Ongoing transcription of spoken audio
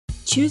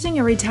Choosing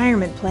a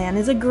retirement plan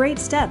is a great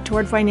step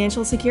toward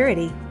financial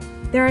security.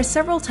 There are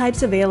several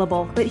types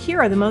available, but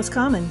here are the most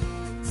common.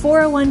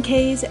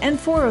 401ks and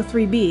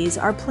 403bs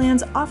are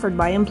plans offered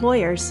by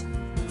employers.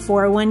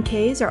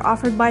 401ks are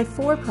offered by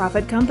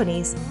for-profit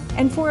companies,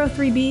 and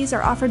 403bs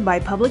are offered by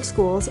public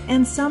schools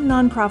and some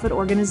nonprofit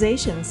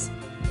organizations.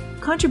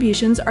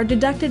 Contributions are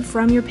deducted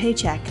from your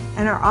paycheck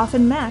and are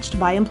often matched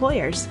by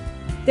employers.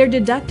 They're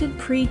deducted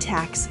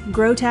pre-tax,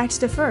 grow tax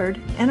deferred,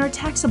 and are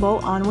taxable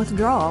on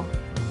withdrawal.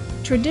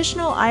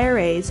 Traditional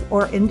IRAs,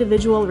 or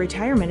individual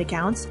retirement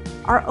accounts,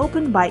 are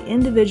opened by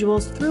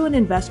individuals through an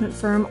investment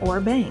firm or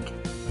bank.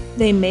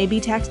 They may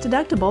be tax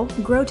deductible,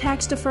 grow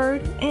tax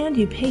deferred, and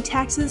you pay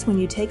taxes when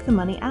you take the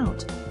money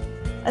out.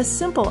 A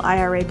simple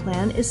IRA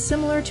plan is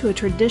similar to a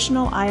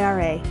traditional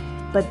IRA,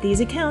 but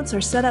these accounts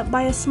are set up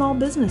by a small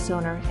business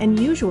owner and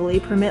usually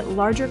permit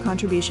larger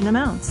contribution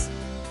amounts.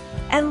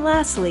 And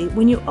lastly,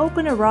 when you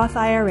open a Roth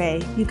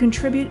IRA, you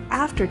contribute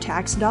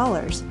after-tax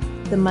dollars.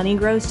 The money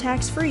grows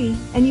tax-free,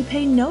 and you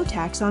pay no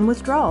tax on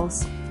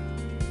withdrawals.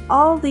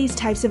 All these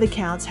types of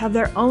accounts have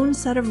their own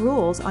set of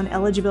rules on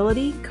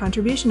eligibility,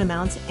 contribution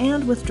amounts,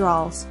 and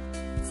withdrawals.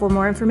 For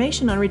more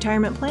information on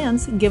retirement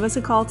plans, give us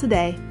a call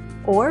today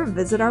or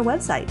visit our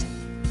website.